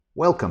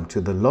Welcome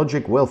to the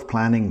Logic Wealth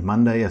Planning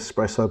Monday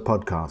Espresso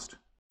podcast.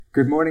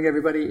 Good morning,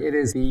 everybody. It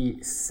is the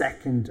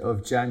 2nd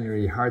of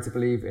January. Hard to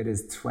believe it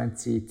is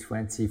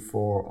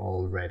 2024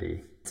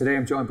 already. Today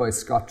I'm joined by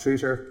Scott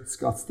Truter.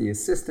 Scott's the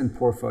Assistant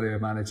Portfolio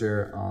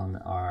Manager on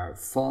our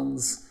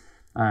funds,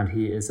 and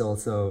he is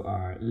also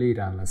our lead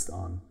analyst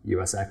on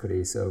US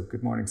equity. So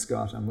good morning,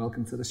 Scott, and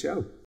welcome to the show.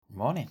 Good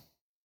morning.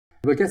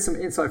 We'll get some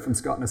insight from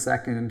Scott in a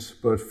second,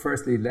 but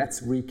firstly,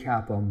 let's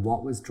recap on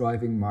what was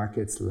driving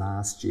markets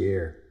last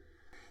year.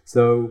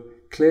 So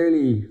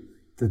clearly,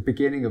 the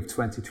beginning of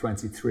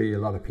 2023, a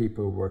lot of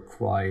people were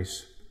quite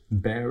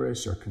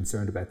bearish or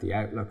concerned about the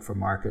outlook for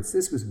markets.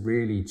 This was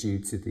really due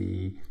to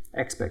the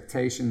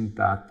expectation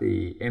that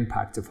the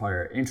impact of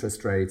higher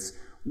interest rates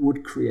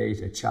would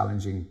create a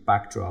challenging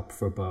backdrop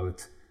for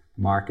both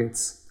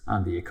markets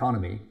and the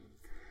economy.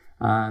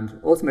 And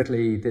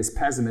ultimately, this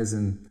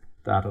pessimism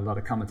that a lot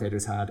of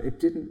commentators had, it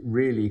didn't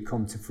really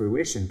come to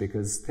fruition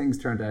because things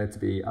turned out to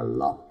be a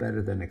lot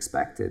better than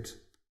expected.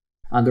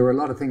 And there were a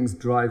lot of things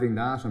driving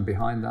that and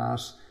behind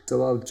that.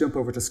 So I'll jump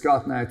over to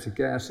Scott now to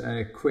get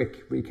a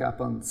quick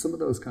recap on some of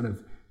those kind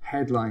of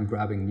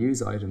headline-grabbing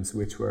news items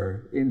which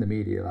were in the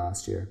media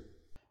last year.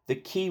 The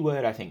key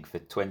word, I think, for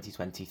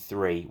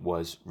 2023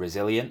 was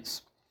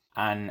resilience.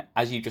 And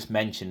as you just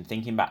mentioned,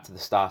 thinking back to the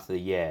start of the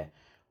year,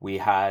 we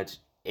had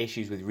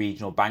issues with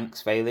regional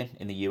banks failing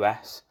in the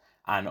US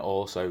and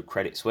also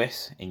Credit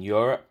Suisse in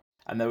Europe.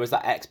 And there was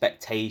that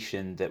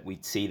expectation that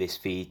we'd see this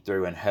feed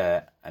through and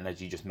hurt. And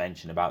as you just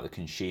mentioned about the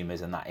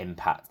consumers and that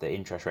impact that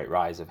interest rate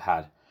rise have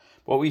had.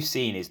 What we've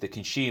seen is the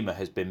consumer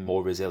has been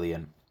more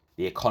resilient.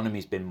 The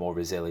economy's been more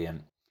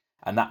resilient.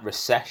 And that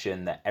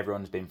recession that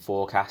everyone's been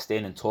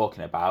forecasting and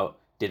talking about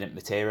didn't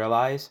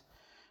materialise.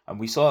 And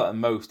we saw it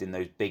most in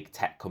those big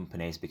tech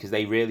companies because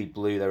they really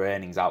blew their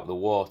earnings out of the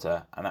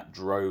water. And that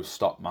drove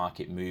stock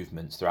market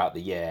movements throughout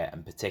the year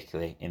and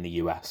particularly in the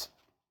US.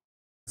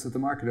 So the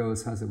market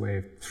always has a way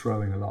of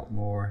throwing a lot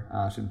more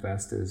at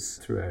investors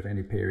throughout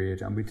any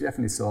period. And we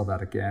definitely saw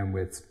that again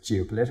with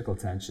geopolitical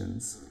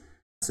tensions.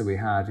 So we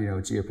had,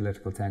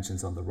 geopolitical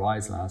tensions on the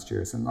rise last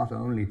year. So not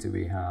only do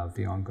we have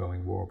the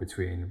ongoing war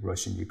between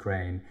Russia and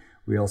Ukraine,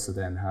 we also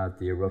then had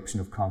the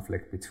eruption of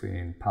conflict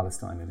between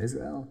Palestine and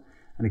Israel.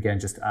 And again,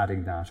 just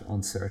adding that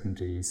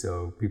uncertainty.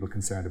 So people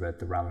concerned about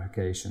the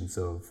ramifications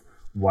of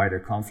wider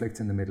conflict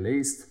in the Middle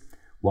East.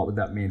 What would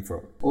that mean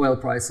for oil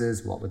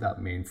prices? What would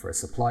that mean for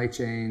supply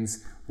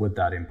chains? Would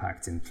that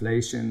impact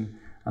inflation?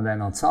 And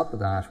then on top of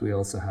that, we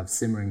also have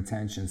simmering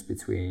tensions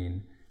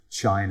between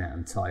China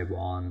and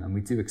Taiwan. And we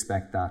do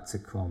expect that to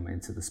come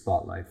into the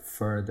spotlight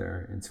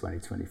further in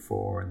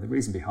 2024. And the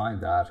reason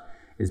behind that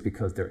is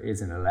because there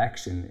is an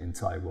election in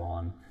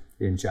Taiwan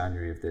in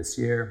January of this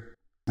year.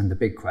 And the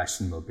big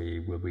question will be,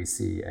 will we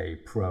see a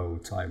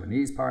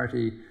pro-Taiwanese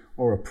party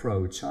or a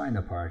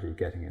pro-China party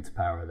getting into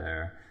power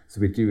there? So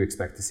we do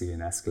expect to see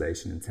an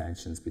escalation in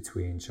tensions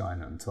between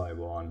China and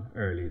Taiwan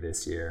early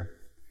this year.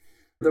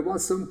 There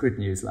was some good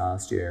news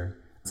last year.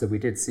 So we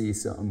did see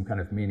some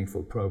kind of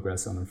meaningful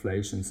progress on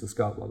inflation. So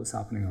Scott, what was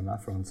happening on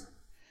that front?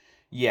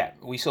 Yeah,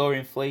 we saw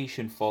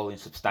inflation falling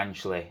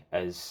substantially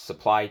as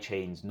supply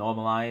chains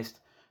normalised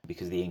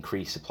because of the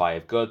increased supply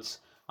of goods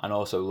and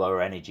also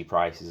lower energy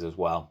prices as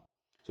well.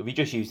 So if we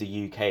just use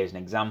the UK as an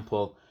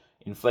example,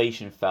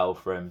 inflation fell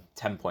from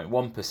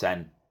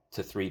 10.1%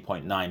 to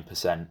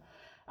 3.9%.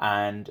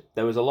 And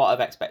there was a lot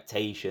of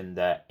expectation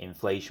that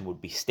inflation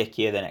would be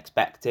stickier than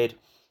expected,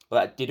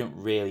 but that didn't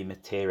really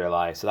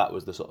materialise. So that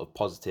was the sort of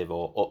positive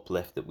or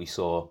uplift that we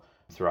saw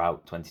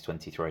throughout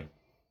 2023.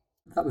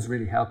 That was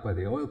really helped by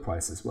the oil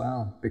price as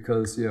well,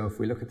 because if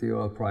we look at the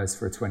oil price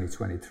for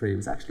 2023, it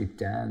was actually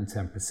down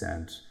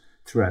 10%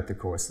 throughout the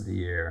course of the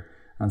year.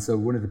 And so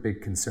one of the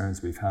big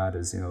concerns we've had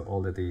is,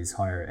 all of these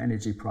higher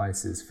energy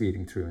prices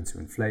feeding through into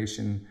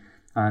inflation.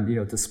 And,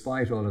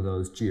 despite all of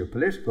those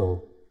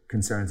geopolitical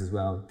concerns as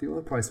well, the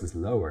oil price was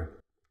lower.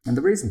 And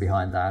the reason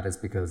behind that is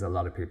because a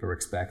lot of people are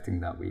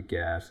expecting that we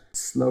get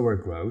slower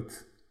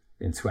growth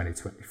in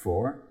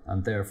 2024.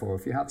 And therefore,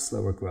 if you have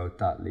slower growth,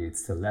 that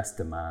leads to less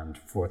demand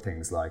for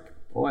things like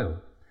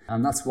oil.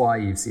 And that's why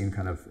you've seen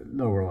kind of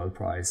lower oil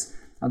price.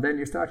 And then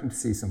you're starting to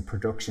see some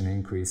production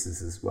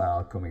increases as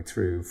well coming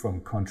through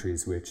from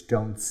countries which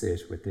don't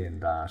sit within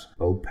that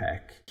OPEC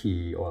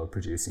key oil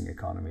producing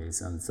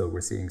economies. And so we're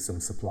seeing some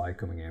supply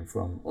coming in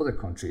from other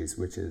countries,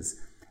 which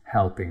is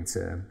helping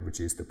to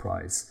reduce the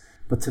price.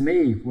 But to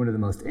me, one of the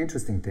most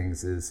interesting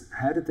things is,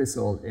 how did this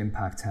all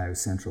impact how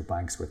central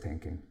banks were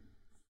thinking?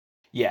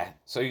 Yeah,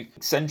 so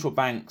central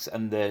banks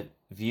and the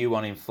view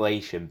on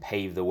inflation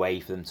paved the way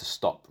for them to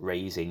stop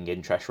raising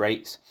interest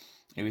rates.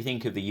 If we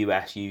think of the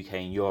US, UK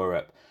and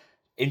Europe,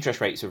 interest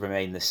rates have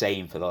remained the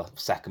same for the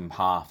second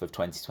half of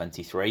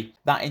 2023.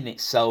 That in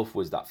itself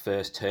was that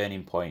first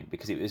turning point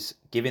because it was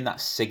giving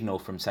that signal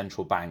from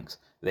central banks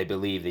they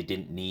believed they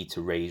didn't need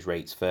to raise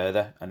rates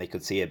further and they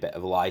could see a bit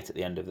of light at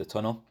the end of the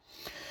tunnel.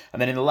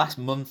 And then in the last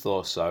month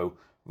or so,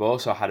 we've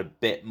also had a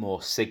bit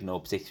more signal,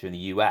 particularly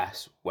in the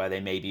US, where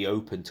they may be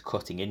open to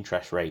cutting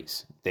interest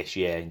rates this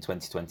year in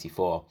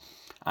 2024.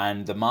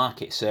 And the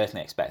market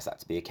certainly expects that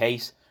to be a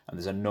case. And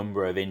there's a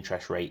number of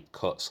interest rate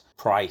cuts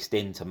priced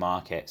into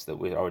markets that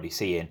we're already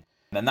seeing.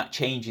 And that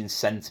change in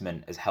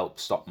sentiment has helped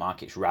stock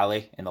markets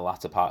rally in the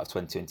latter part of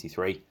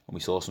 2023. And we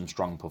saw some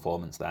strong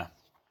performance there.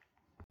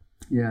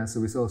 Yeah, so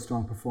we saw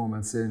strong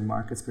performance in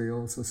markets, but we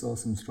also saw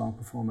some strong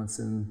performance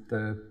in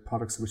the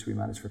products which we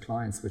manage for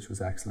clients, which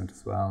was excellent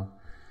as well.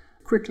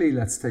 Quickly,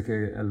 let's take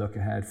a look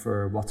ahead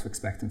for what to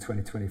expect in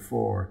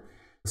 2024.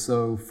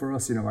 So for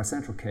us, our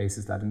central case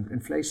is that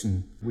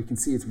inflation, we can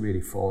see it's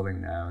really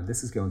falling now, and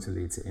this is going to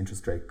lead to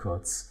interest rate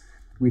cuts.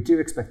 We do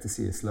expect to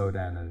see a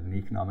slowdown at an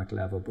economic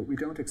level, but we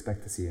don't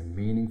expect to see a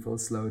meaningful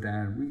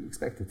slowdown. We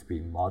expect it to be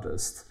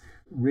modest.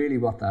 Really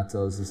what that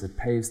does is it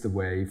paves the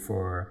way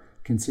for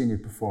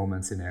continued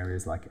performance in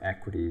areas like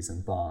equities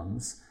and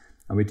bonds.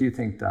 And we do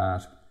think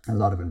that a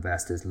lot of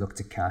investors looked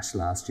to cash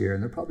last year,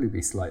 and they'll probably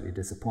be slightly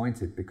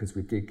disappointed because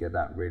we did get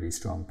that really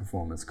strong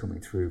performance coming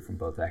through from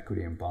both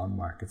equity and bond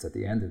markets at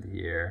the end of the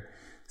year.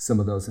 Some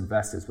of those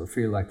investors will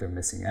feel like they're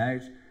missing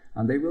out,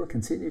 and they will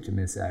continue to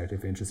miss out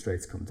if interest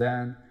rates come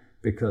down,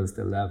 because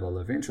the level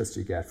of interest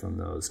you get from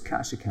those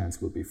cash accounts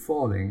will be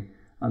falling,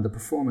 and the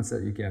performance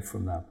that you get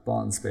from that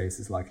bond space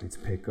is likely to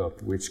pick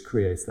up, which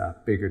creates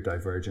that bigger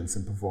divergence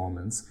in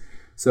performance.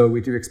 So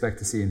we do expect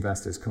to see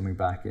investors coming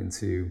back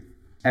into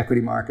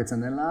equity markets.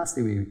 And then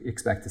lastly, we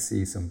expect to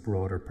see some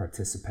broader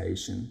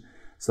participation.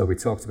 So we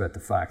talked about the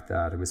fact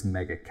that it was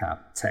mega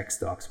cap tech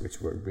stocks,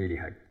 which really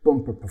had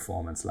bumper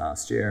performance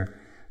last year.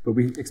 But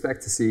we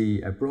expect to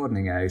see a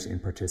broadening out in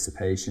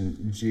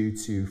participation due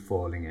to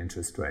falling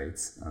interest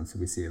rates. And so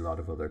we see a lot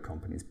of other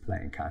companies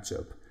playing catch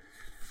up.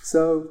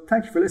 So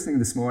thank you for listening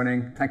this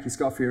morning. Thank you,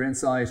 Scott, for your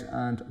insight.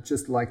 And I'd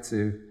just like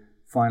to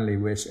finally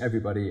wish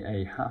everybody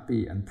a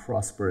happy and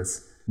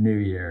prosperous New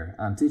Year.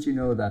 And did you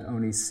know that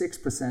only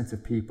 6%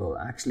 of people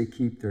actually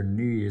keep their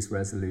New Year's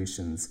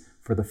resolutions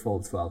for the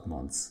full 12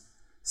 months?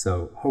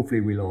 So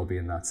hopefully we'll all be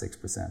in that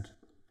 6%.